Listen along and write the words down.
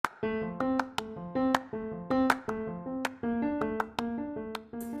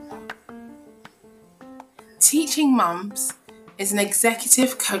Teaching Mums is an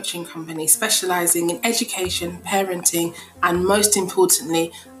executive coaching company specializing in education, parenting, and most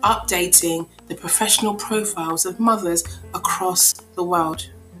importantly, updating the professional profiles of mothers across the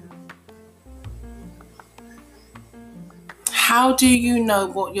world. How do you know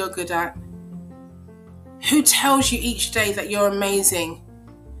what you're good at? Who tells you each day that you're amazing?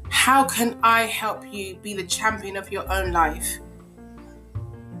 How can I help you be the champion of your own life?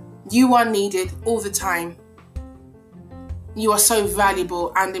 You are needed all the time. You are so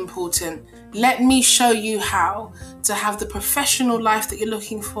valuable and important. Let me show you how to have the professional life that you're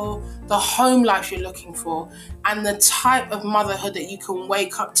looking for, the home life you're looking for, and the type of motherhood that you can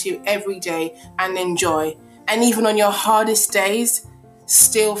wake up to every day and enjoy. And even on your hardest days,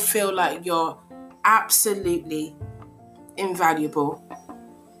 still feel like you're absolutely invaluable.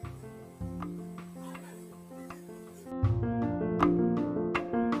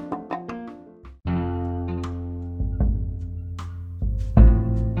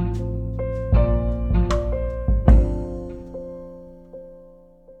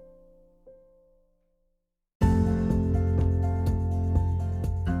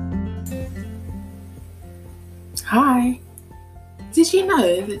 Hi, did you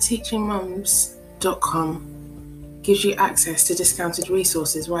know that teachingmums.com gives you access to discounted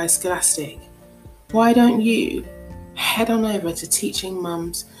resources via Scholastic? Why don't you head on over to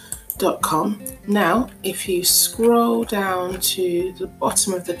teachingmums.com? Now, if you scroll down to the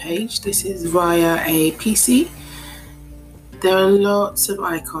bottom of the page, this is via a PC. There are lots of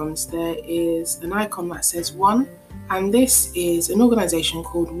icons. There is an icon that says one, and this is an organization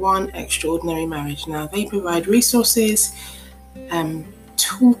called One Extraordinary Marriage. Now, they provide resources,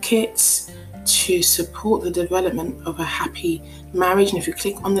 toolkits to support the development of a happy marriage. And if you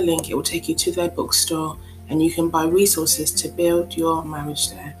click on the link, it will take you to their bookstore and you can buy resources to build your marriage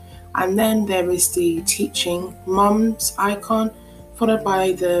there. And then there is the Teaching Mums icon, followed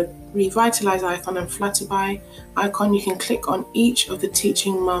by the Revitalize icon and Flutterby icon. You can click on each of the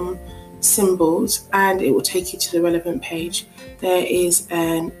Teaching Mum symbols and it will take you to the relevant page. There is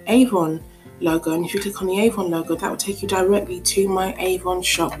an Avon logo, and if you click on the Avon logo, that will take you directly to my Avon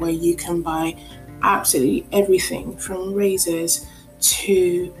shop where you can buy absolutely everything from razors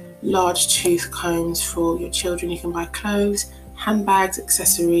to large tooth combs for your children. You can buy clothes, handbags,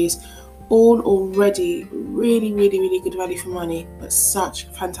 accessories, all already really good value for money, but such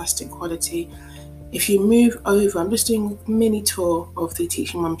fantastic quality. If you move over, I'm just doing a mini tour of the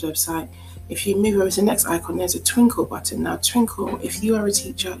Teaching Mums website. If you move over to the next icon, there's a Twinkle button. Now, Twinkle, if you are a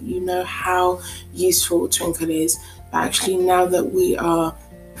teacher, you know how useful Twinkle is. But actually, now that we are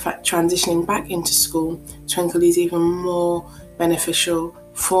transitioning back into school, Twinkle is even more beneficial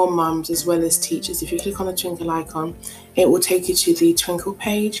for mums as well as teachers. If you click on the Twinkle icon, it will take you to the Twinkle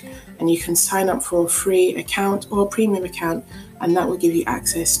page and you can sign up for a free account or a premium account, and that will give you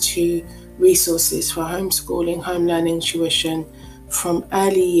access to resources for homeschooling, home learning, tuition from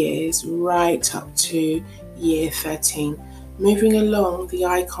early years right up to year 13. Moving along, the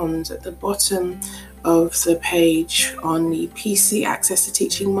icons at the bottom of the page on the PC access to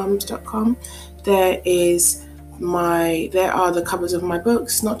teachingmums.com, there are the covers of my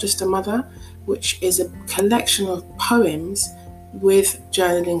books, Not Just a Mother, which is a collection of poems with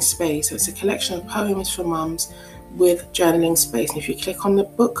journaling space. So it's a collection of poems for mums with journaling space. And if you click on the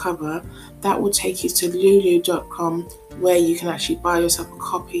book cover, that will take you to lulu.com where you can actually buy yourself a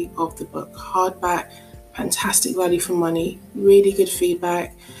copy of the book. Hardback, fantastic value for money, really good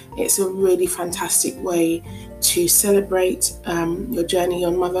feedback. It's a really fantastic way to celebrate your journey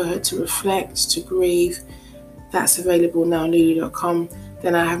on motherhood, to reflect, to grieve. That's available now, lulu.com.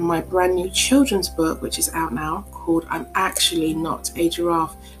 Then I have my brand new children's book, which is out now, called I'm Actually Not a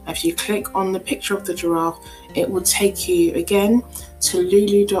Giraffe. Now, if you click on the picture of the giraffe, it will take you again to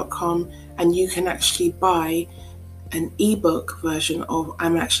lulu.com and you can actually buy an ebook version of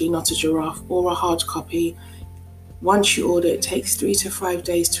I'm Actually Not a Giraffe or a hard copy. Once you order, it takes 3 to 5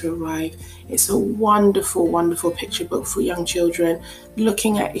 days to arrive. It's a wonderful picture book for young children,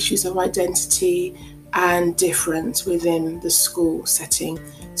 looking at issues of identity and difference within the school setting.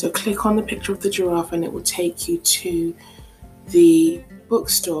 So click on the picture of the giraffe and it will take you to the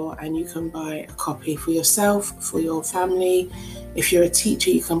bookstore and you can buy a copy for yourself, for your family. If you're a teacher,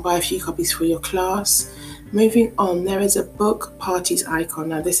 you can buy a few copies for your class. Moving on, there is a book parties icon.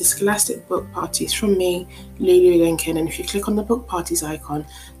 Now, this is Scholastic Book Parties from me, Lulu Lincoln. And if you click on the book parties icon,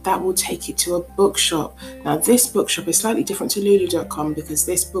 that will take you to a bookshop. Now, this bookshop is slightly different to lulu.com because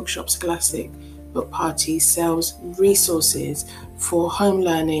this bookshop, Scholastic, Book Parties sells resources for home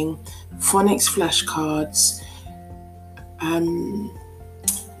learning, phonics flashcards,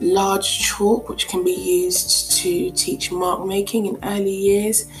 large chalk which can be used to teach mark making in early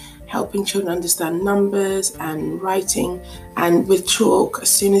years, helping children understand numbers and writing. And with chalk, as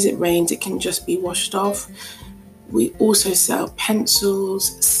soon as it rains, it can just be washed off. We also sell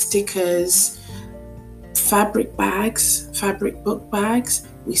pencils, stickers, fabric book bags.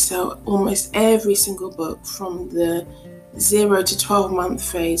 We sell almost every single book from the 0 to 12 month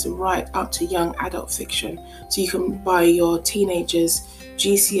phase right up to young adult fiction. So you can buy your teenagers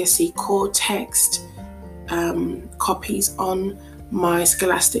GCSE core text copies on my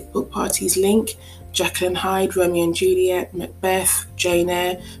Scholastic Book Parties link. Jekyll and Hyde, Romeo and Juliet, Macbeth, Jane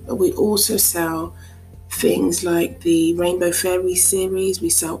Eyre. But we also sell things like the Rainbow Fairy series. We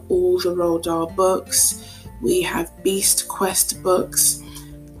sell all the Roald Dahl books. We have Beast Quest books,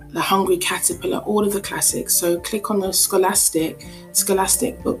 The Hungry Caterpillar, all of the classics. So click on the Scholastic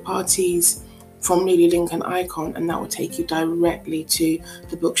Book Parties from Lulu Lincoln icon, and that will take you directly to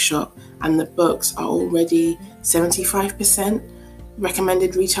the bookshop. And the books are already 75%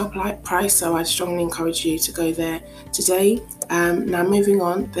 recommended retail price, so I'd strongly encourage you to go there today. Now moving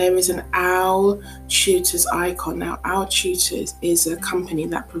on, there is an OWL Tutors icon. Now OWL Tutors is a company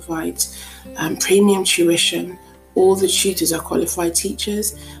that provides premium tuition. All the tutors are qualified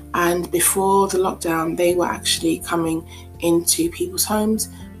teachers, and before the lockdown they were actually coming into people's homes,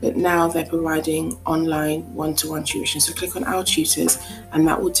 but now they're providing online one-to-one tuition. So click on OWL Tutors and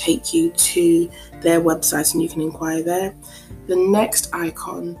that will take you to their website and you can inquire there. The next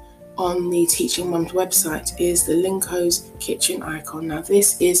icon on the Teaching Mums website is the Linko's Kitchen icon. Now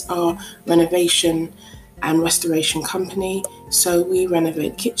this is our renovation and restoration company. So we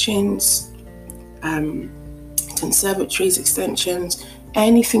renovate kitchens, conservatories, extensions,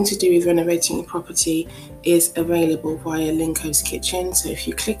 anything to do with renovating your property is available via Linko's Kitchen. So if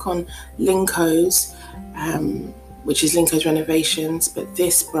you click on Linko's, which is Linko's Renovations, but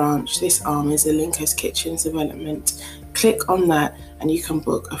this arm is the Linko's Kitchens development. Click on that and you can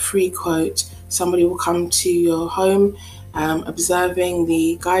book a free quote. Somebody will come to your home, observing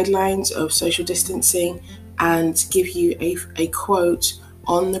the guidelines of social distancing, and give you a quote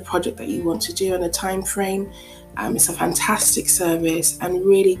on the project that you want to do and a time frame. It's a fantastic service and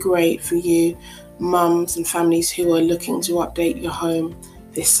really great for you mums and families who are looking to update your home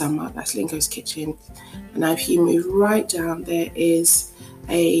this summer. That's Linko's Kitchen. And now if you move right down, there is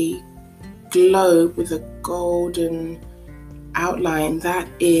a globe with a golden outline. That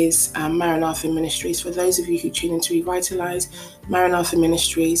is Maranatha Ministries. For those of you who tune into Revitalize, Maranatha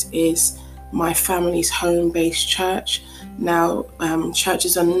Ministries is my family's home-based church. Now,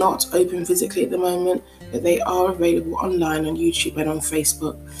 churches are not open physically at the moment, but they are available online on YouTube and on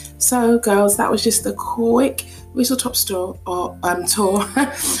Facebook. So, girls, that was just a quick whistle-top tour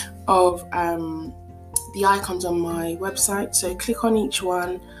of the icons on my website. So click on each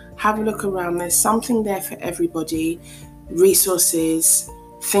one, have a look around. There's something there for everybody. Resources,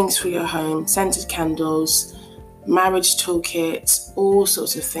 things for your home, scented candles, marriage toolkits, all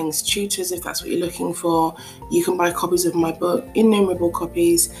sorts of things, tutors if that's what you're looking for. You can buy copies of my book, innumerable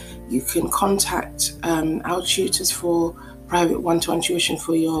copies. You can contact our tutors for private one-to-one tuition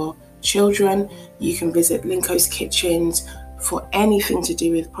for your children. You can visit Linko's Kitchens for anything to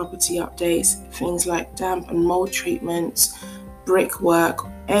do with property updates, things like damp and mold treatments, brickwork,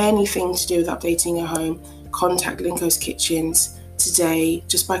 anything to do with updating your home. Contact Linko's Kitchens today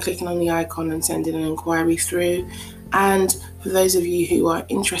just by clicking on the icon and sending an inquiry through. And for those of you who are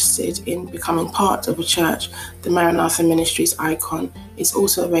interested in becoming part of a church, the Maranatha Ministries icon is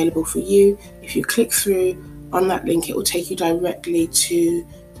also available for you. If you click through on that link, it will take you directly to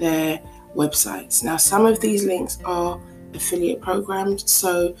their websites. Now, some of these links are affiliate programmed,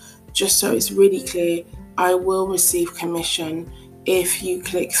 so just so it's really clear, I will receive commission if you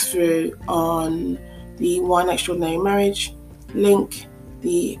click through on the One Extraordinary Marriage link,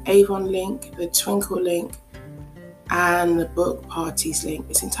 the Avon link, the Twinkle link, and the Book Parties link.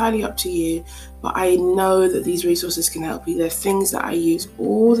 It's entirely up to you, but I know that these resources can help you. They're things that I use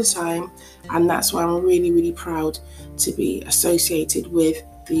all the time, and that's why I'm really, really proud to be associated with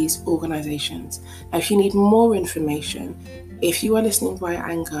these organizations. Now, if you need more information, if you are listening via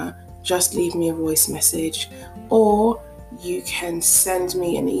Anchor, just leave me a voice message, or you can send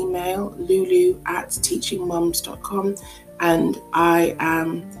me an email, lulu@teachingmums.com, and I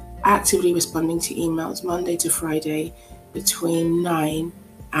am actively responding to emails Monday to Friday between 9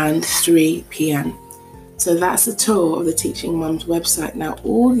 and 3 p.m. So that's a tour of the Teaching Mums website. Now,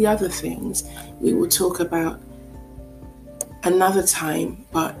 all the other things we will talk about another time,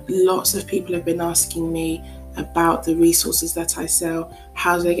 but lots of people have been asking me about the resources that I sell.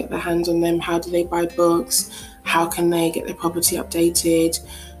 How do they get their hands on them? How do they buy books? How can they get their property updated?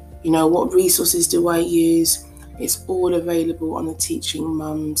 What resources do I use? It's all available on the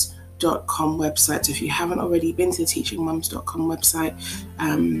teachingmums.com website. So if you haven't already been to the teachingmums.com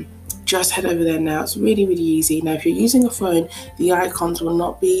website, just head over there now. It's really, really easy. Now, if you're using a phone, the icons will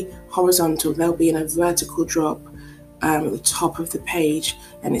not be horizontal. They'll be in a vertical drop at the top of the page,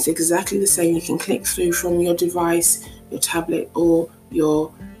 and it's exactly the same. You can click through from your device, your tablet, or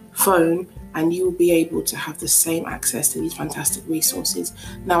your phone, and you will be able to have the same access to these fantastic resources.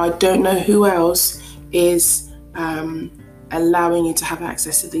 Now, I don't know who else is allowing you to have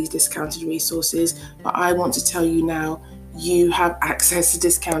access to these discounted resources, but I want to tell you now, you have access to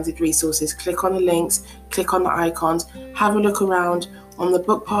discounted resources. Click on the links, click on the icons, have a look around on the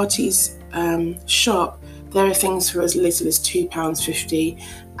Book Parties shop. There are things for as little as £2.50,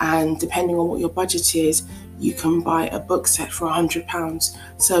 and depending on what your budget is, you can buy a book set for £100.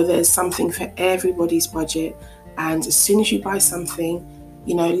 So there's something for everybody's budget. And as soon as you buy something,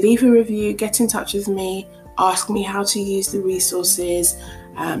 leave a review, get in touch with me, ask me how to use the resources,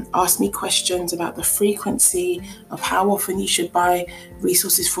 ask me questions about the frequency of how often you should buy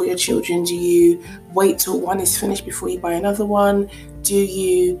resources for your children. Do you wait till one is finished before you buy another one? Do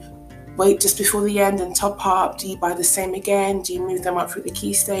you wait just before the end and top up? Do you buy the same again? Do you move them up through the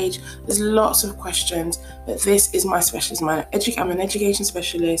key stage? There's lots of questions, but this is my specialism. I'm an education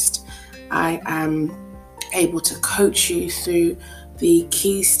specialist. I am able to coach you through the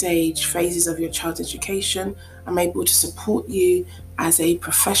key stage phases of your child's education. I'm able to support you as a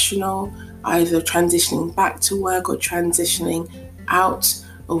professional, either transitioning back to work or transitioning out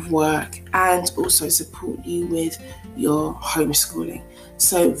of work, and also support you with your homeschooling.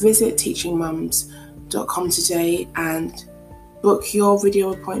 So visit teachingmums.com today and book your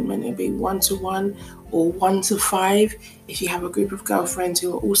video appointment. It'll be 1-to-1 or 1-to-5 if you have a group of girlfriends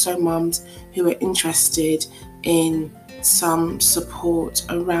who are also mums who are interested in some support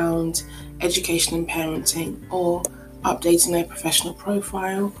around education and parenting, or updating their professional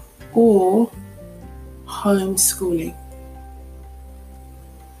profile, or homeschooling.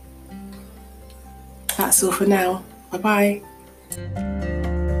 That's all for now. Bye-bye.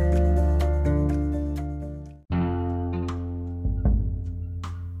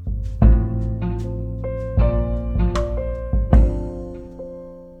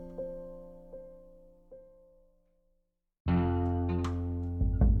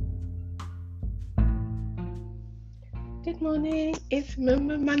 Good morning, it's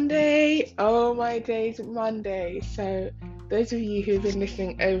Monday. Oh my days, Monday. So those of you who've been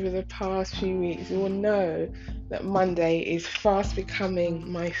listening over the past few weeks will know that Monday is fast becoming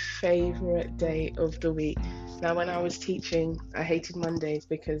my favorite day of the week. Now, when I was teaching, I hated Mondays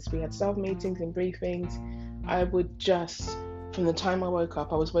because we had staff meetings and briefings. I would just, from the time I woke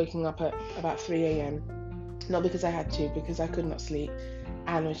up, I was waking up at about 3 a.m. Not because I had to, because I could not sleep.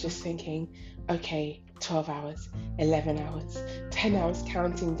 And I was just thinking, okay, 12 hours, 11 hours, 10 hours,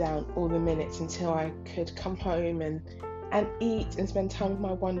 counting down all the minutes until I could come home and eat and spend time with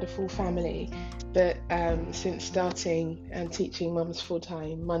my wonderful family. But since starting and teaching mums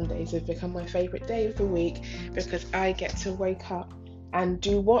full-time, Mondays have become my favourite day of the week because I get to wake up and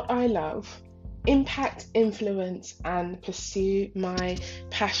do what I love, impact, influence, and pursue my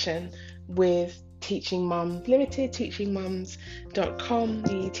passion with Teaching Mums Limited, teachingmums.com,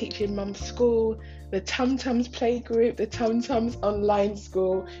 the Teaching Mums School, the Tum Tums Playgroup, the Tum Tums Online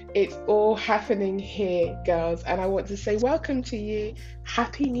School. It's all happening here, girls. And I want to say welcome to you.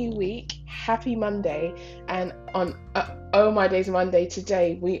 Happy new week. Happy Monday. And on Oh My Days Monday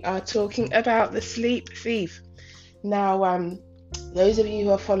today, we are talking about the sleep thief. Now, those of you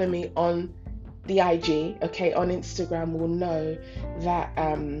who are following me on the IG, on Instagram, will know that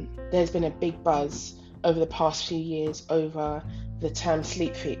there's been a big buzz over the past few years over the term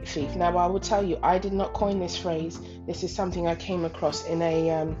sleep thief. Now, I will tell you, I did not coin this phrase. This is something I came across in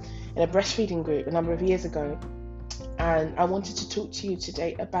a breastfeeding group a number of years ago, and I wanted to talk to you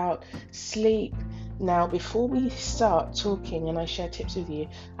today about sleep. Now, before we start talking and I share tips with you,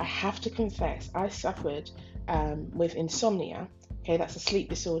 I have to confess I suffered with insomnia. That's a sleep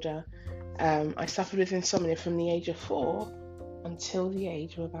disorder. I suffered with insomnia from the age of 4 until the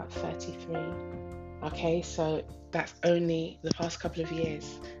age of about 33. So that's only the past couple of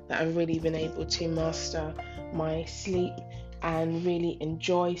years that I've really been able to master my sleep and really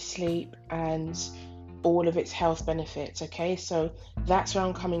enjoy sleep and all of its health benefits. So that's where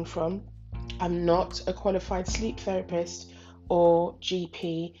I'm coming from. I'm not a qualified sleep therapist or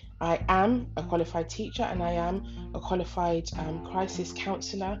GP. I am a qualified teacher and I am a qualified crisis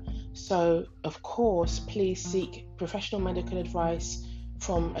counsellor. So, of course, please seek professional medical advice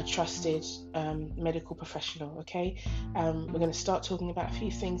from a trusted medical professional, okay? We're going to start talking about a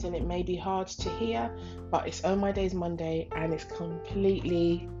few things, and it may be hard to hear, but it's Oh My Days Monday, and it's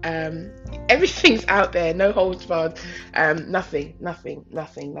completely, everything's out there, no holds barred, nothing,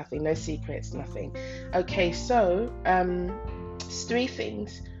 no secrets, nothing. Okay, so three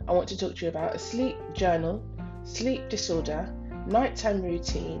things I want to talk to you about: a sleep journal, sleep disorder, nighttime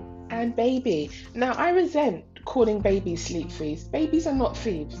routine, and baby. Now, I resent calling babies sleep thieves. Babies are not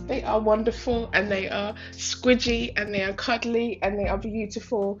thieves. They are wonderful, and they are squidgy, and they are cuddly, and they are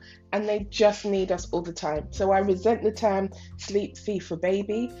beautiful, and they just need us all the time. So I resent the term sleep thief for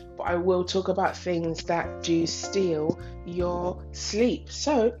baby, but I will talk about things that do steal your sleep.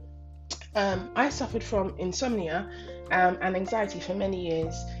 So I suffered from insomnia and anxiety for many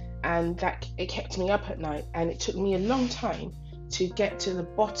years, and that it kept me up at night, and it took me a long time to get to the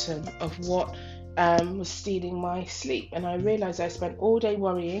bottom of what was stealing my sleep. And I realized I spent all day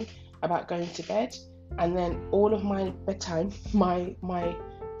worrying about going to bed, and then all of my bedtime, my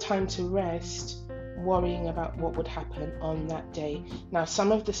time to rest, worrying about what would happen on that day. Now,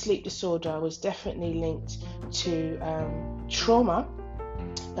 some of the sleep disorder was definitely linked to trauma,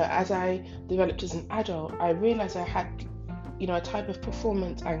 but as I developed as an adult, I realized I had a type of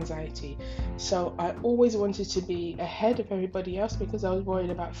performance anxiety. So I always wanted to be ahead of everybody else because I was worried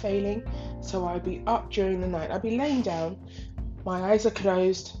about failing. So I'd be up during the night. I'd be laying down, my eyes are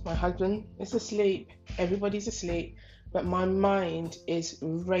closed, my husband is asleep, everybody's asleep, but my mind is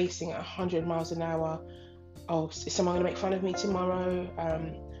racing at 100 miles an hour. Oh, is someone going to make fun of me tomorrow?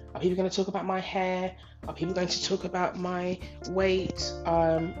 Are people going to talk about my hair? Are people going to talk about my weight?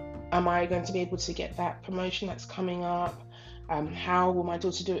 Am I going to be able to get that promotion that's coming up? How will my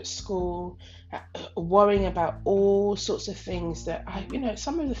daughter do at school? Worrying about all sorts of things that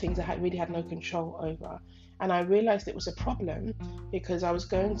some of the things I really had no control over. And I realized it was a problem because I was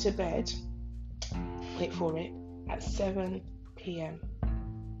going to bed, wait for it, at 7 p.m.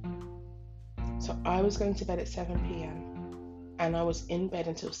 So I was going to bed at 7 p.m. and I was in bed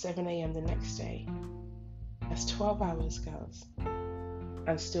until 7 a.m. the next day. That's 12 hours, girls.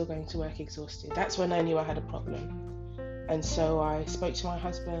 And still going to work exhausted. That's when I knew I had a problem. And so I spoke to my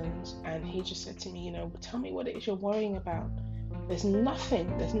husband, and he just said to me, tell me what it is you're worrying about. There's nothing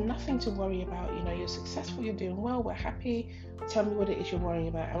to worry about. You're successful, you're doing well, we're happy. Tell me what it is you're worrying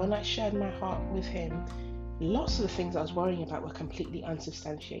about. And when I shared my heart with him, lots of the things I was worrying about were completely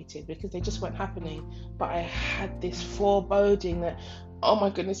unsubstantiated because they just weren't happening. But I had this foreboding that, oh my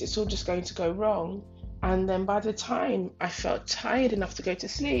goodness, it's all just going to go wrong. And then by the time I felt tired enough to go to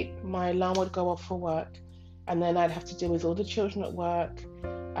sleep, my alarm would go off for work. And then I'd have to deal with all the children at work.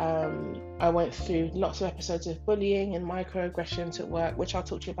 I went through lots of episodes of bullying and microaggressions at work, which I'll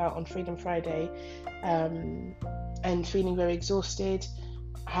talk to you about on Freedom Friday, and feeling very exhausted.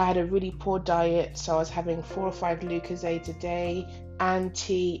 I had a really poor diet, so I was having 4 or 5 Lucozades a day, and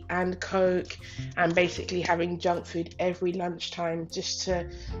tea and Coke, and basically having junk food every lunchtime just to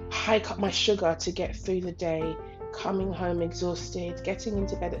hike up my sugar to get through the day. Coming home exhausted, getting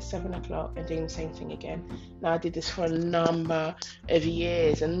into bed at 7 o'clock and doing the same thing again. Now I did this for a number of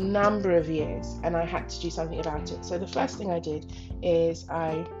years, and I had to do something about it. So the first thing I did is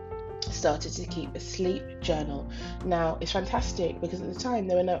I started to keep a sleep journal. Now it's fantastic because at the time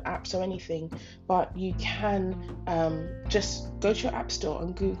there were no apps or anything, but you can just go to your app store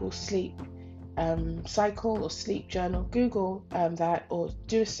and Google sleep cycle or sleep journal. Google that, or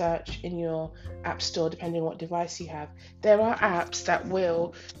do a search in your app store depending on what device you have. There are apps that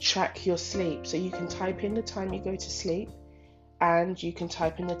will track your sleep, so you can type in the time you go to sleep and you can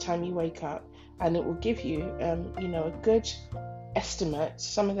type in the time you wake up, and it will give you a good estimate.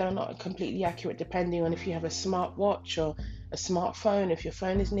 Some of them are not completely accurate depending on if you have a smartwatch or a smartphone, if your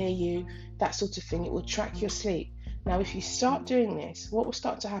phone is near you, that sort of thing. It will track your sleep. Now, if you start doing this, what will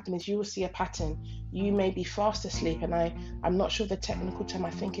start to happen is you will see a pattern. You may be fast asleep, and I'm not sure the technical term, I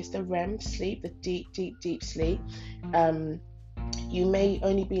think it's the REM sleep, the deep sleep. You may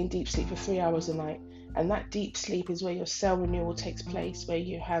only be in deep sleep for 3 hours a night, and that deep sleep is where your cell renewal takes place, where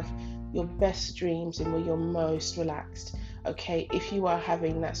you have your best dreams and where you're most relaxed. Okay, if you are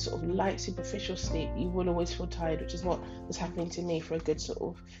having that sort of light superficial sleep, you will always feel tired, which is what was happening to me for a good sort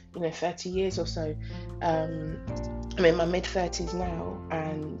of 30 years or so. I'm in my mid-30s now,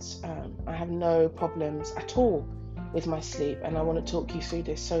 and I have no problems at all with my sleep, and I want to talk you through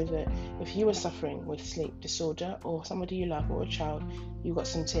this so that if you are suffering with sleep disorder, or somebody you love, or a child, you've got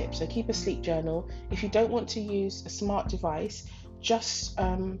some tips. So keep a sleep journal. If you don't want to use a smart device, just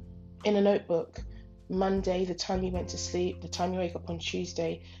in a notebook, Monday, the time you went to sleep, the time you wake up on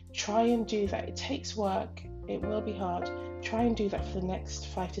Tuesday, try and do that. It takes work, it will be hard. Try and do that for the next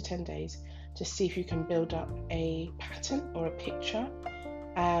 5 to 10 days to see if you can build up a pattern or a picture.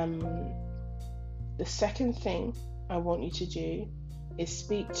 The second thing I want you to do is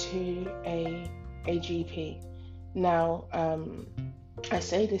speak to a GP. Now, I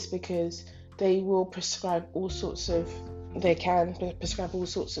say this because they will prescribe all sorts of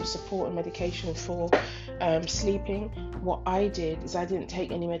support and medication for sleeping. What I did is I didn't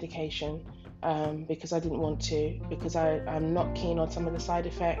take any medication because I didn't want to, because I'm not keen on some of the side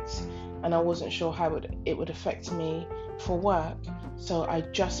effects, and I wasn't sure how it would affect me for work. So I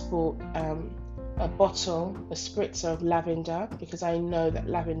just bought a spritzer of lavender, because I know that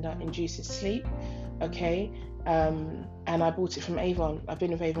lavender induces sleep. Okay. And I bought it from Avon. I've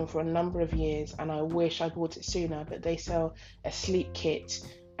been with Avon for a number of years, and I wish I bought it sooner, but they sell a sleep kit,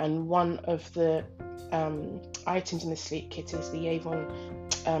 and one of the items in the sleep kit is the Avon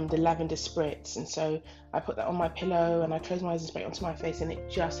the lavender spritz, and so I put that on my pillow and I close my eyes and spray it onto my face, and it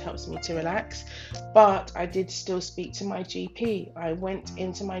just helps me to relax. But I did still speak to my GP. I went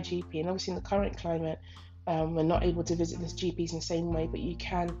into my GP, and obviously in the current climate, we're not able to visit the GPs in the same way, but you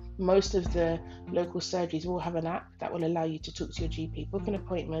can. Most of the local surgeries will have an app that will allow you to talk to your GP, book an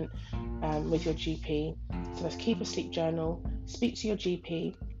appointment with your GP. So let's keep a sleep journal, speak to your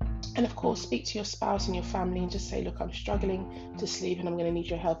GP, and of course speak to your spouse and your family and just say, look, I'm struggling to sleep and I'm going to need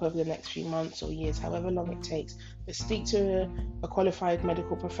your help over the next few months or years, however long it takes. But speak to a qualified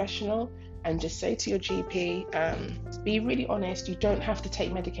medical professional and just say to your GP, be really honest, you don't have to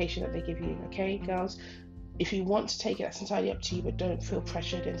take medication that they give you, okay, girls? If you want to take it, that's entirely up to you, but don't feel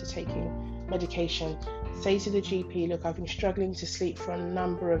pressured into taking medication. Say to the GP, look, I've been struggling to sleep for a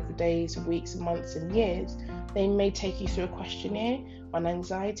number of days, weeks, months, and years. They may take you through a questionnaire on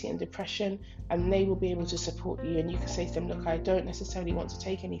anxiety and depression, and they will be able to support you. And you can say to them, look, I don't necessarily want to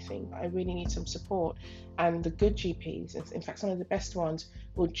take anything, but I really need some support. And the good GPs, in fact, some of the best ones,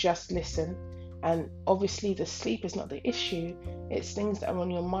 will just listen. And obviously the sleep is not the issue, it's things that are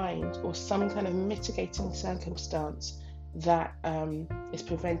on your mind or some kind of mitigating circumstance that is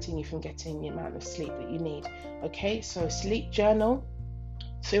preventing you from getting the amount of sleep that you need. Okay, so sleep journal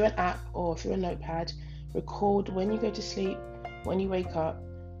through an app or through a notepad, record when you go to sleep, when you wake up,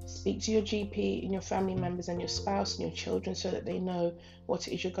 speak to your GP and your family members and your spouse and your children so that they know what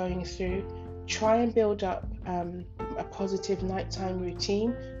it is you're going through. Try and build up a positive nighttime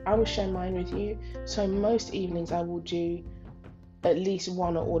routine. I will share mine with you. So most evenings I will do at least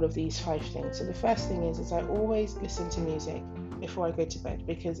one or all of these 5 things. So the first thing is I always listen to music before I go to bed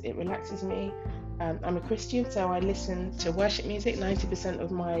because it relaxes me. I'm a Christian, so I listen to worship music. 90%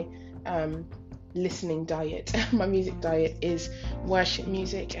 of my listening diet, my music diet, is worship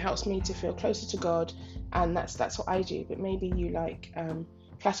music. It helps me to feel closer to God, and that's what I do. But maybe you like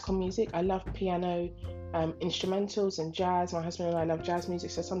classical music. I love piano instrumentals and jazz. My husband and I love jazz music,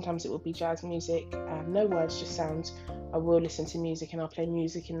 so sometimes it will be jazz music, no words, just sounds. I will listen to music, and I'll play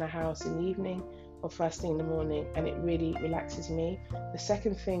music in the house in the evening or first thing in the morning, and it really relaxes me. The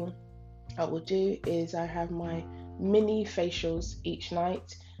second thing I will do is I have my mini facials each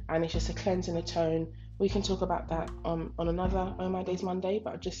night, and it's just a cleanse and a tone. We can talk about that on another Oh My Days Monday,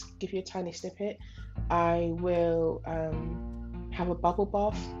 but I'll just give you a tiny snippet. I will have a bubble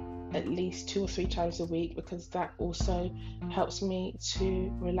bath at least 2 or 3 times a week because that also helps me to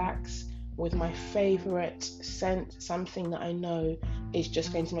relax, with my favorite scent, something that I know is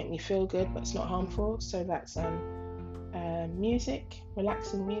just going to make me feel good but it's not harmful. So that's music,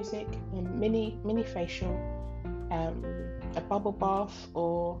 relaxing music, mini facial, a bubble bath,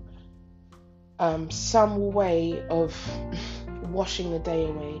 or some way of washing the day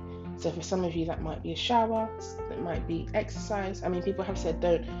away. So for some of you that might be a shower, that might be exercise. I mean, people have said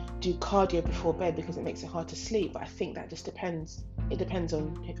don't do cardio before bed because it makes it hard to sleep, but I think that just depends. It depends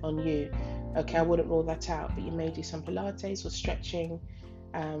on you. Okay, I wouldn't rule that out, but you may do some Pilates or stretching.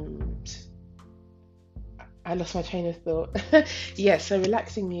 I lost my train of thought. Yeah, so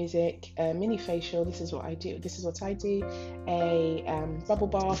relaxing music, mini facial, this is what I do. A bubble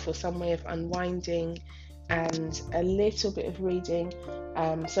bath or some way of unwinding, and a little bit of reading.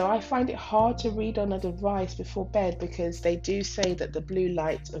 So I find it hard to read on a device before bed because they do say that the blue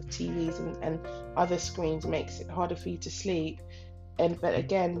light of TVs and other screens makes it harder for you to sleep. But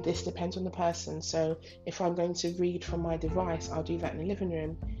again, this depends on the person. So if I'm going to read from my device, I'll do that in the living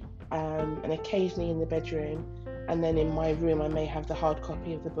room, and occasionally in the bedroom. and then in my room I may have the hard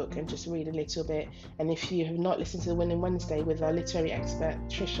copy of the book and just read a little bit. And if you have not listened to the Winning Wednesday with our literary expert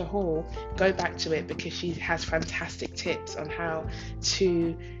Trisha Hall, go back to it, because she has fantastic tips on how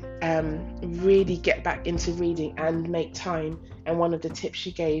to really get back into reading and make time. And one of the tips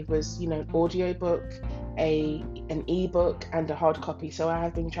she gave was, an audiobook, an ebook, and a hard copy. So I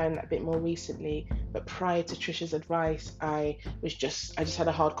have been trying that a bit more recently, but prior to Trisha's advice, I just had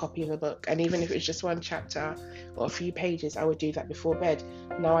a hard copy of a book, and even if it was just one chapter or a few pages, I would do that before bed.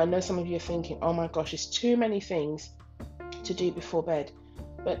 Now I know some of you are thinking, oh my gosh, it's too many things to do before bed,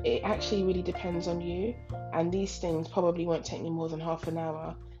 but it actually really depends on you, and these things probably won't take me more than half an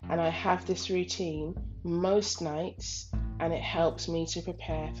hour. And I have this routine most nights, and it helps me to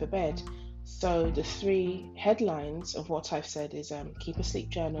prepare for bed. So the 3 headlines of what I've said is keep a sleep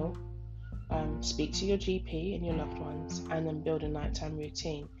journal, speak to your GP and your loved ones, and then build a nighttime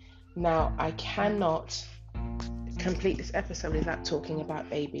routine. Now, I cannot complete this episode without talking about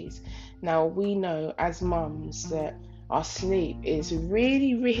babies. Now, we know as mums that our sleep is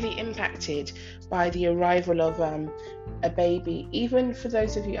really, really impacted by the arrival of a baby. Even for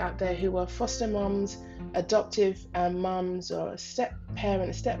those of you out there who are foster moms, adoptive mums, or a step parent,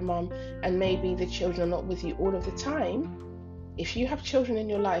 a stepmom, and maybe the children are not with you all of the time, if you have children in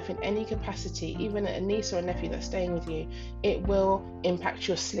your life in any capacity, even a niece or a nephew that's staying with you, it will impact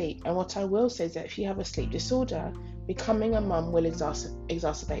your sleep. And what I will say is that if you have a sleep disorder, becoming a mum will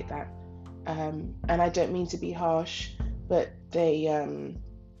exacerbate that. And I don't mean to be harsh, but they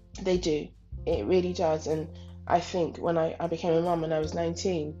do. It really does. And I think when I became a mum when I was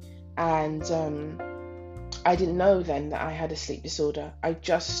 19, and I didn't know then that I had a sleep disorder. I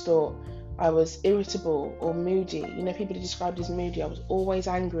just thought I was irritable or moody. People are described as moody. I was always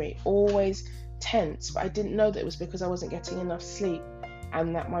angry, always tense, but I didn't know that it was because I wasn't getting enough sleep,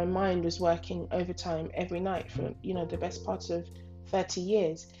 and that my mind was working overtime every night for the best part of 30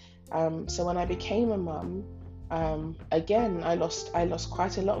 years. So when I became a mum, again, I lost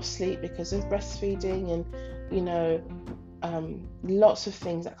quite a lot of sleep because of breastfeeding and lots of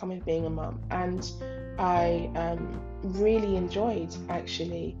things that come with being a mum. And I really enjoyed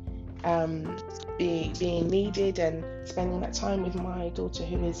actually being needed and spending that time with my daughter,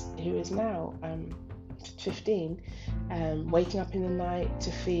 who is now 15, waking up in the night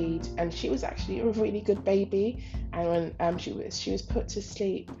to feed. And she was actually a really good baby, and when she was put to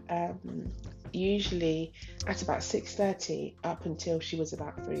sleep usually at about 6:30 up until she was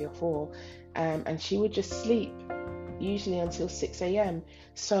about 3 or 4, and she would just sleep usually until 6 a.m.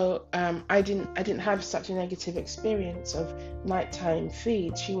 So I didn't have such a negative experience of nighttime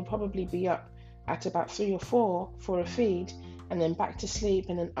feed. She would probably be up at about 3 or 4 for a feed, and then back to sleep,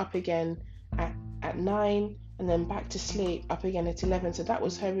 and then up again at 9, and then back to sleep, up again at 11. So that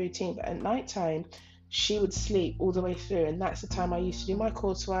was her routine. But at nighttime, she would sleep all the way through, and that's the time I used to do my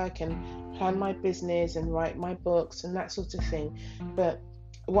coursework and plan my business and write my books and that sort of thing. But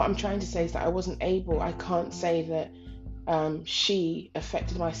what I'm trying to say is that I can't say that she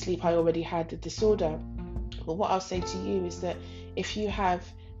affected my sleep. I already had the disorder. But what I'll say to you is that if you have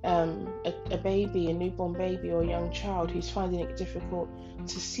a baby, a newborn baby or a young child who's finding it difficult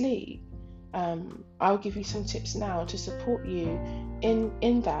to sleep, I'll give you some tips now to support you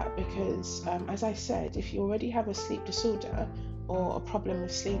in that, because as I said, if you already have a sleep disorder or a problem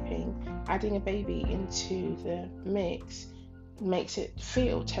with sleeping, adding a baby into the mix makes it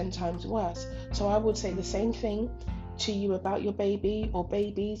feel 10 times worse. So I would say the same thing to you about your baby or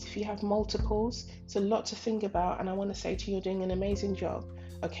babies if you have multiples. It's a lot to think about, and I want to say to you, you're doing an amazing job,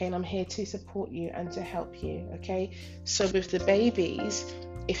 okay? And I'm here to support you and to help you, okay? So with the babies,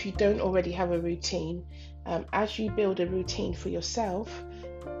 if you don't already have a routine, as you build a routine for yourself,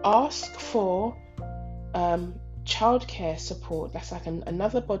 ask for childcare support. That's like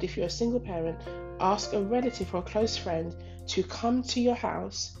another body. If you're a single parent, ask a relative or a close friend to come to your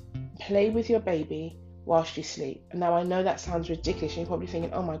house, play with your baby whilst you sleep. Now, I know that sounds ridiculous. You're probably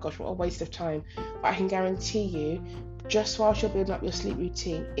thinking, oh my gosh, what a waste of time. But I can guarantee you, just whilst you're building up your sleep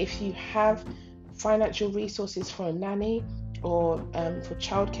routine, if you have financial resources for a nanny or for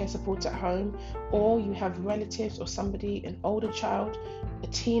childcare support at home, or you have relatives or somebody, an older child, a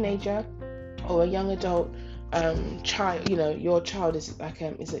teenager, or a young adult child, your child is like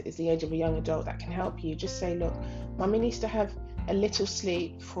is the age of a young adult that can help you, just say, look, mummy needs to have a little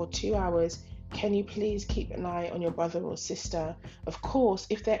sleep for 2 hours. Can you please keep an eye on your brother or sister? Of course,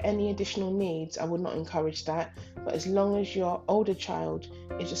 if there are any additional needs, I would not encourage that. But as long as your older child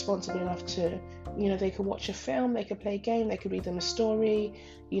is responsible enough to They could watch a film, they could play a game, they could read them a story,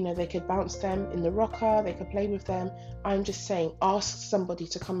 they could bounce them in the rocker, they could play with them. I'm just saying, ask somebody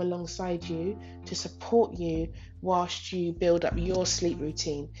to come alongside you to support you whilst you build up your sleep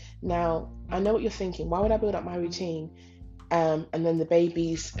routine. Now, I know what you're thinking. Why would I build up my routine? And then the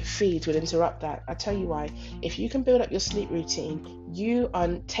baby's feeds would interrupt that. I tell you why. If you can build up your sleep routine, you are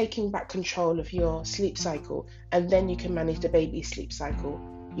taking back control of your sleep cycle, and then you can manage the baby's sleep cycle.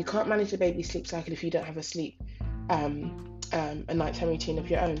 You can't manage the baby's sleep cycle if you don't have a nighttime routine of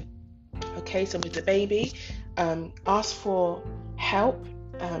your own. Okay, so with the baby, ask for help,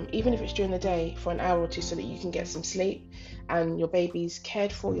 even if it's during the day, for an hour or two, so that you can get some sleep and your baby's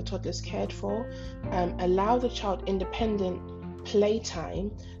cared for, your toddler's cared for. Allow the child independent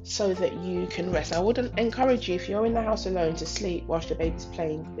playtime so that you can rest. I wouldn't encourage you, if you're in the house alone, to sleep whilst your baby's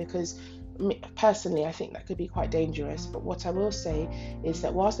playing, because personally I think that could be quite dangerous. But what I will say is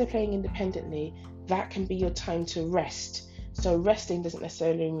that whilst they're playing independently, that can be your time to rest. So resting doesn't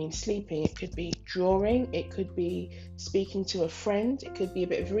necessarily mean sleeping. It could be drawing, it could be speaking to a friend, it could be a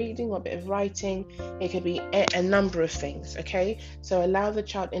bit of reading or a bit of writing, it could be a number of things. Okay, so allow the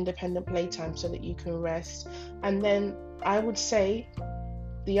child independent playtime so that you can rest. And then I would say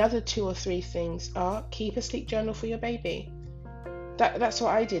the other 2 or 3 things are: keep a sleep journal for your baby. That's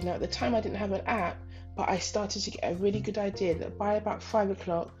what I did. Now, at the time I didn't have an app, but I started to get a really good idea that by about 5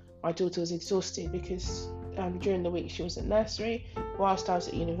 o'clock my daughter was exhausted, because during the week she was at nursery whilst I was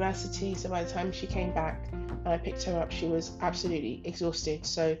at university. So by the time she came back and I picked her up, she was absolutely exhausted.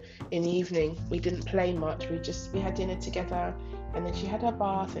 So in the evening we didn't play much. We had dinner together, and then she had her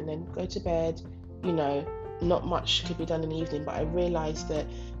bath and then go to bed. Not much could be done in the evening, but I realised that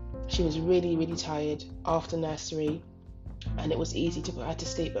she was really, really tired after nursery, and it was easy to put her to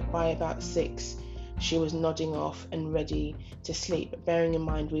sleep. But by about 6 she was nodding off and ready to sleep. But bearing in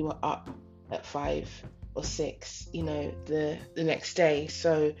mind we were up at 5 or 6, the next day.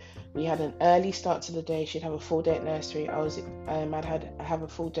 So we had an early start to the day. She'd have a full day at nursery. I'd have a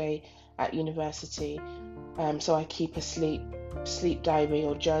full day at university. So I keep a sleep diary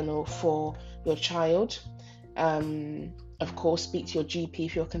or journal for your child. Of course, speak to your GP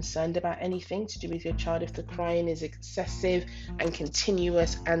if you're concerned about anything to do with your child. If the crying is excessive and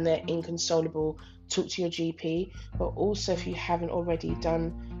continuous and they're inconsolable, talk to your GP. But also, if you haven't already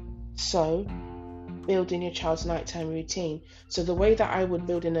done so, build in your child's nighttime routine. So the way that I would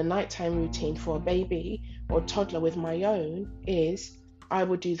build in a nighttime routine for a baby or toddler with my own is I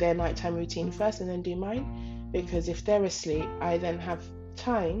would do their nighttime routine first and then do mine, because if they're asleep, I then have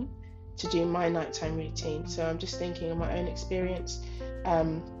time to do my nighttime routine. So I'm just thinking of my own experience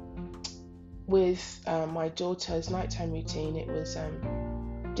with my daughter's nighttime routine. It was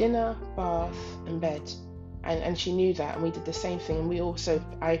dinner, bath and bed, and she knew that, and we did the same thing. And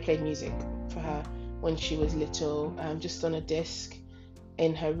I played music for her when she was little, just on a disc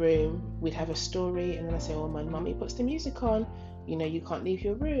in her room. We'd have a story, and then I say, when mummy puts the music on, you can't leave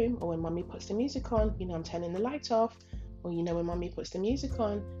your room. Or when mummy puts the music on, I'm turning the light off. Or when mummy puts the music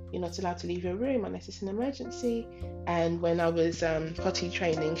on, you're not allowed to leave your room unless it's an emergency. And when I was potty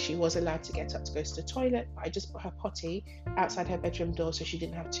training, she was allowed to get up to go to the toilet, but I just put her potty outside her bedroom door so she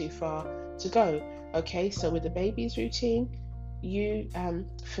didn't have too far to go. Okay, so with the baby's routine, you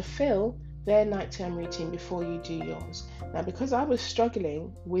fulfill their nighttime routine before you do yours. Now, because I was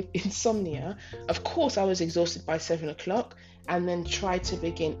struggling with insomnia, of course I was exhausted by 7 o'clock, and then tried to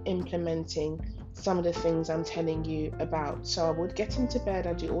begin implementing some of the things I'm telling you about. So I would get into bed,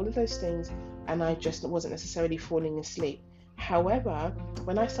 I'd do all of those things, and I just wasn't necessarily falling asleep. However,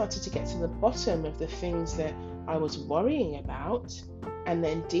 when I started to get to the bottom of the things that I was worrying about and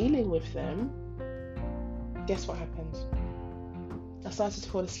then dealing with them, guess what happened? I started to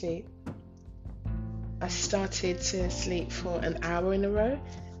fall asleep. I started to sleep for an hour in a row,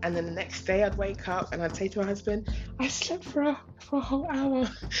 and then the next day I'd wake up and I'd say to my husband, I slept for a whole hour.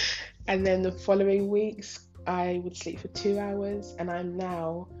 And then the following weeks I would sleep for 2 hours, and I'm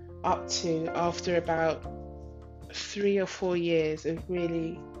now up to, after about 3 or 4 years of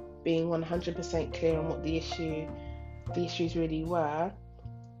really being 100% clear on what the issues really were,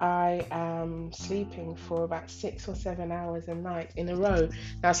 I am sleeping for about 6 or 7 hours a night in a row.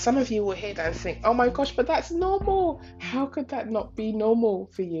 Now, some of you will hear that and think, oh my gosh, but that's normal. How could that not be normal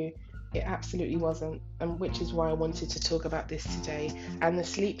for you? It absolutely wasn't, and which is why I wanted to talk about this today. And the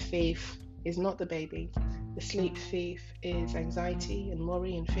sleep thief is not the baby. The sleep thief is anxiety and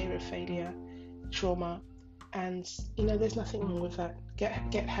worry and fear of failure, trauma. And there's nothing wrong with that.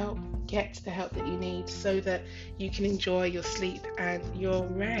 Get help. Get the help that you need so that you can enjoy your sleep and your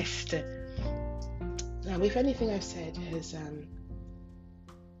rest. Now, if anything I've said has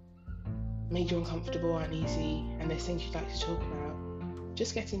made you uncomfortable or uneasy and there's things you'd like to talk about,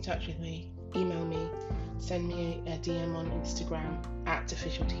 just get in touch with me. Email me, send me a DM on Instagram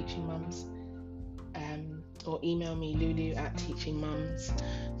 @officialteachingmums, or email me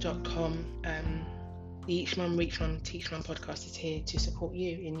lulu@teachingmums.com. The Each Mum Reach Mum Teach Mum podcast is here to support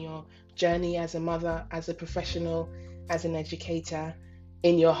you in your journey as a mother, as a professional, as an educator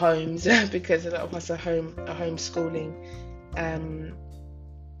in your homes, because a lot of us are homeschooling.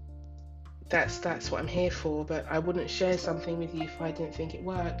 That's what I'm here for, but I wouldn't share something with you if I didn't think it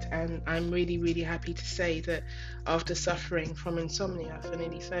worked. And I'm really, really happy to say that after suffering from insomnia for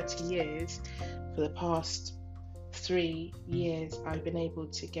nearly 30 years, for the past 3 years, I've been able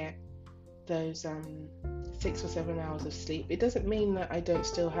to get those 6 or 7 hours of sleep. It doesn't mean that I don't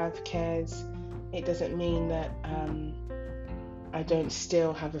still have cares. It doesn't mean that I don't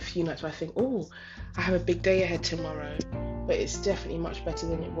still have a few nights where I think, oh, I have a big day ahead tomorrow. But it's definitely much better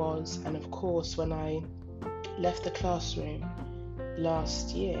than it was. And of course, when I left the classroom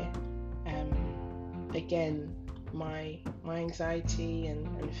last year, again, my anxiety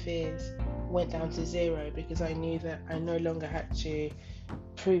and fears went down to zero, because I knew that I no longer had to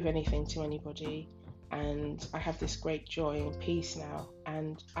prove anything to anybody, and I have this great joy and peace now,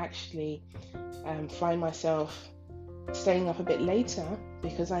 and actually find myself staying up a bit later,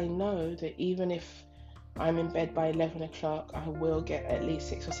 because I know that even if I'm in bed by 11 o'clock, I will get at least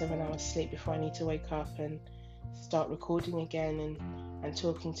 6 or 7 hours sleep before I need to wake up and start recording again and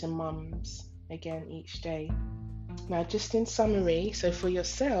talking to mums again each day. Now, just in summary, so for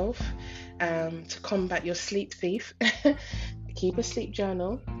yourself, to combat your sleep thief, keep a sleep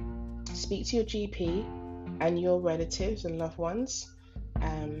journal, speak to your GP and your relatives and loved ones,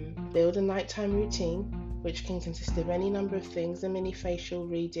 build a nighttime routine, which can consist of any number of things: a mini facial,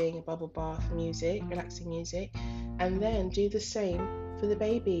 reading, a bubble bath, music, relaxing music, and then do the same for the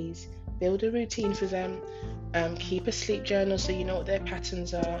babies. Build a routine for them, keep a sleep journal so you know what their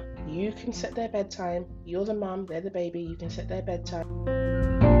patterns are. You can set their bedtime. You're the mum, they're the baby, you can set their bedtime.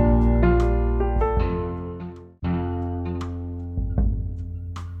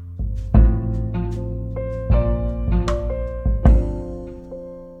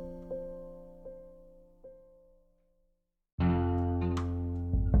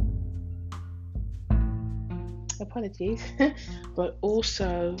 Apologies. But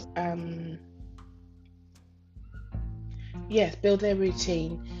also build their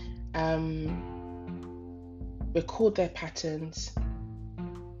routine, record their patterns,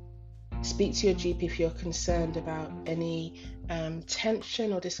 speak to your GP if you're concerned about any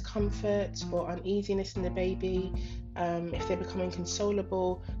tension or discomfort or uneasiness in the baby. If they're becoming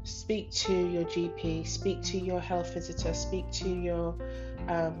inconsolable, speak to your GP, speak to your health visitor, speak to your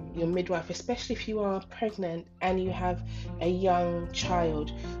midwife, especially if you are pregnant and you have a young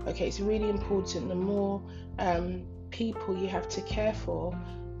child. Okay, it's really important. The more people you have to care for,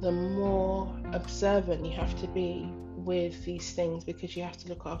 the more observant you have to be with these things, because you have to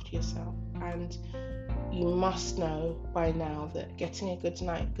look after yourself. And you must know by now that getting a good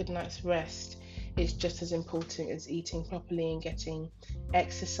night's rest is just as important as eating properly and getting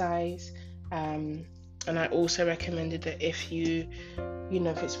exercise. And I also recommended that if if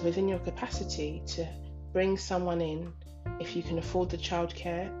it's within your capacity to bring someone in, if you can afford the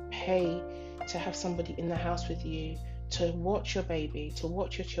childcare, pay to have somebody in the house with you to watch your baby, to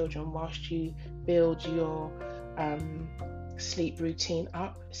watch your children whilst you build your sleep routine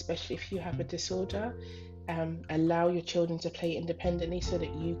up, especially if you have a disorder. Allow your children to play independently so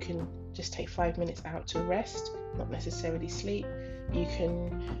that you can just take 5 minutes out to rest, not necessarily sleep. You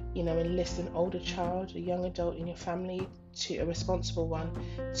can, enlist an older child, a young adult in your family, to a responsible one,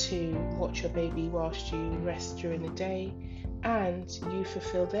 to watch your baby whilst you rest during the day, and you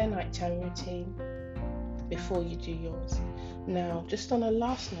fulfill their nighttime routine before you do yours. Now, just on a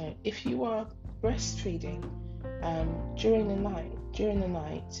last note, if you are breastfeeding during the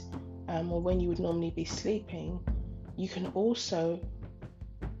night, or when you would normally be sleeping, you can also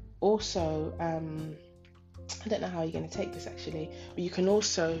I don't know how you're going to take this actually, but you can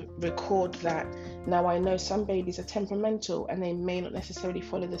also record that. Now, I know some babies are temperamental and they may not necessarily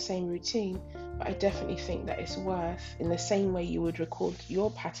follow the same routine, but I definitely think that it's worth, in the same way you would record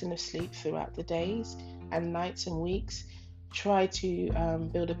your pattern of sleep throughout the days and nights and weeks, try to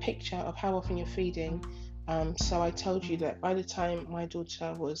build a picture of how often you're feeding. So I told you that by the time my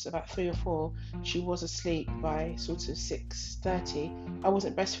daughter was about 3 or 4, she was asleep by sort of 6:30. I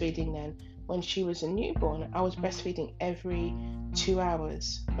wasn't breastfeeding then. When she was a newborn, I was breastfeeding every 2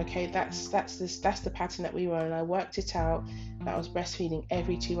 hours. Okay, that's the pattern that we were on. I worked it out that I was breastfeeding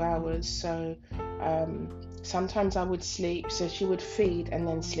every 2 hours. So Sometimes I would sleep, so she would feed and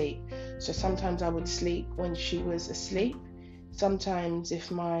then sleep. So sometimes I would sleep when she was asleep. Sometimes if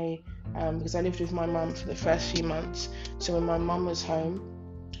because I lived with my mum for the first few months, so when my mum was home,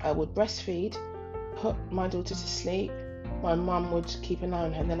 I would breastfeed, put my daughter to sleep, my mum would keep an eye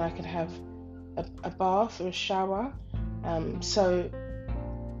on her, and then I could have a bath or a shower.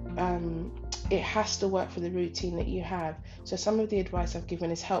 It has to work for the routine that you have. So some of the advice I've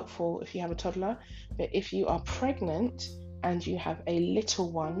given is helpful if you have a toddler, but if you are pregnant and you have a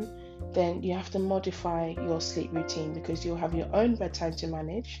little one, then you have to modify your sleep routine, because you'll have your own bedtime to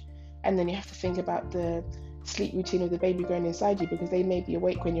manage, and then you have to think about the sleep routine of the baby growing inside you, because they may be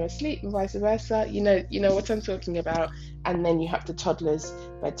awake when you're asleep and vice versa. You know what I'm talking about. And then you have the toddler's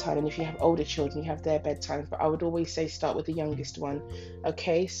bedtime, and if you have older children, you have their bedtime. But I would always say start with the youngest one.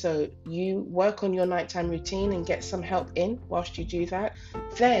 Okay, so you work on your nighttime routine and get some help in whilst you do that.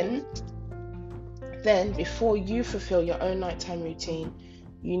 Then before you fulfill your own nighttime routine,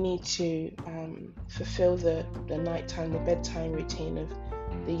 you need to fulfill the bedtime routine of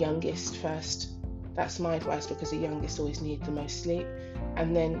the youngest first. That's my advice, because the youngest always need the most sleep,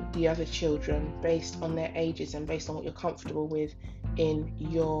 and then the other children based on their ages and based on what you're comfortable with in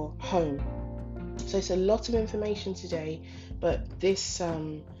your home. So it's a lot of information today, but this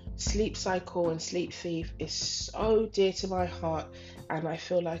sleep cycle and sleep thief is so dear to my heart, and I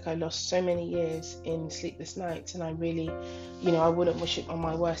feel like I lost so many years in sleepless nights, and I really, I wouldn't wish it on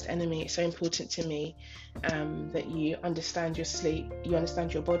my worst enemy. It's so important to me that you understand your sleep, you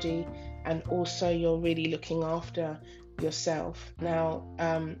understand your body, and also you're really looking after yourself. Now,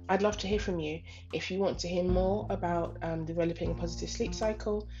 I'd love to hear from you. If you want to hear more about developing a positive sleep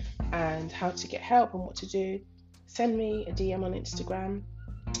cycle and how to get help and what to do, send me a DM on Instagram,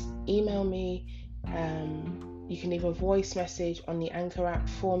 email me, you can leave a voice message on the Anchor app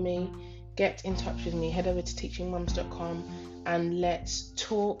for me, get in touch with me, head over to teachingmums.com and let's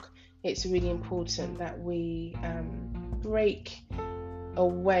talk. It's really important that we break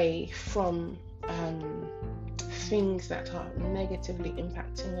away from things that are negatively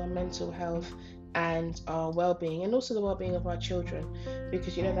impacting our mental health and our well-being, and also the well-being of our children,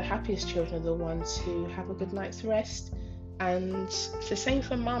 because the happiest children are the ones who have a good night's rest. And it's the same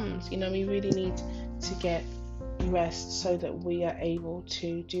for mums. We really need to get rest so that we are able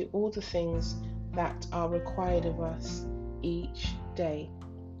to do all the things that are required of us each day.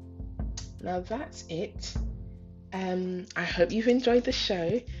 Now that's it. I hope you've enjoyed the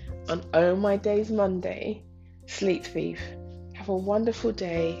show on Oh My Day's Monday, Sleep Thief. Have a wonderful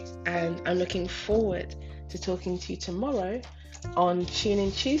day, and I'm looking forward to talking to you tomorrow on Tune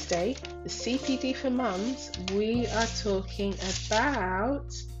In Tuesday, the CPD for Mums. We are talking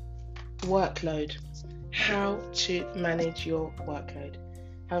about workload, how to manage your workload.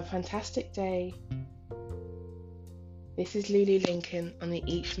 Have a fantastic day. This is Lulu Lincoln on the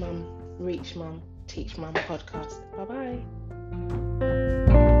Each Mum, Reach Mum, Teach Mum podcast. Bye-bye.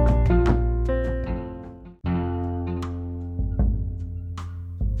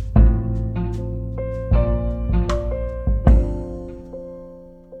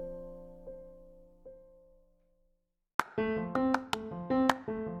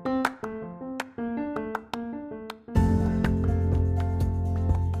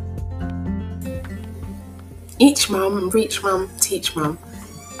 Each Mum, Reach Mum, Teach Mum.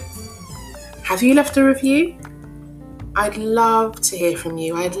 Have you left a review? I'd love to hear from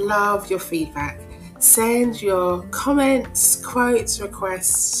you. I'd love your feedback. Send your comments, quotes,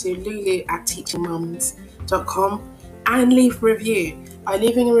 requests to lulu@teachingmums.com and leave a review. By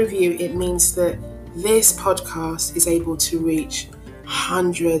leaving a review, it means that this podcast is able to reach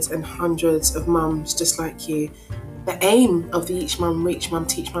hundreds and hundreds of mums just like you. The aim of the Each Mum, Reach Mum,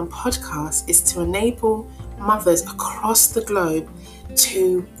 Teach Mum podcast is to enable mothers across the globe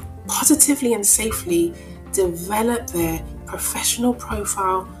to positively and safely develop their professional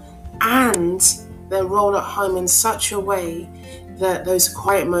profile and their role at home in such a way that those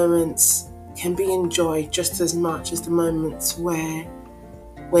quiet moments can be enjoyed just as much as the moments where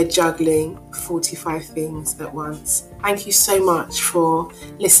we're juggling 45 things at once. Thank you so much for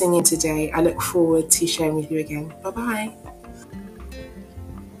listening in today. I look forward to sharing with you again. Bye-bye.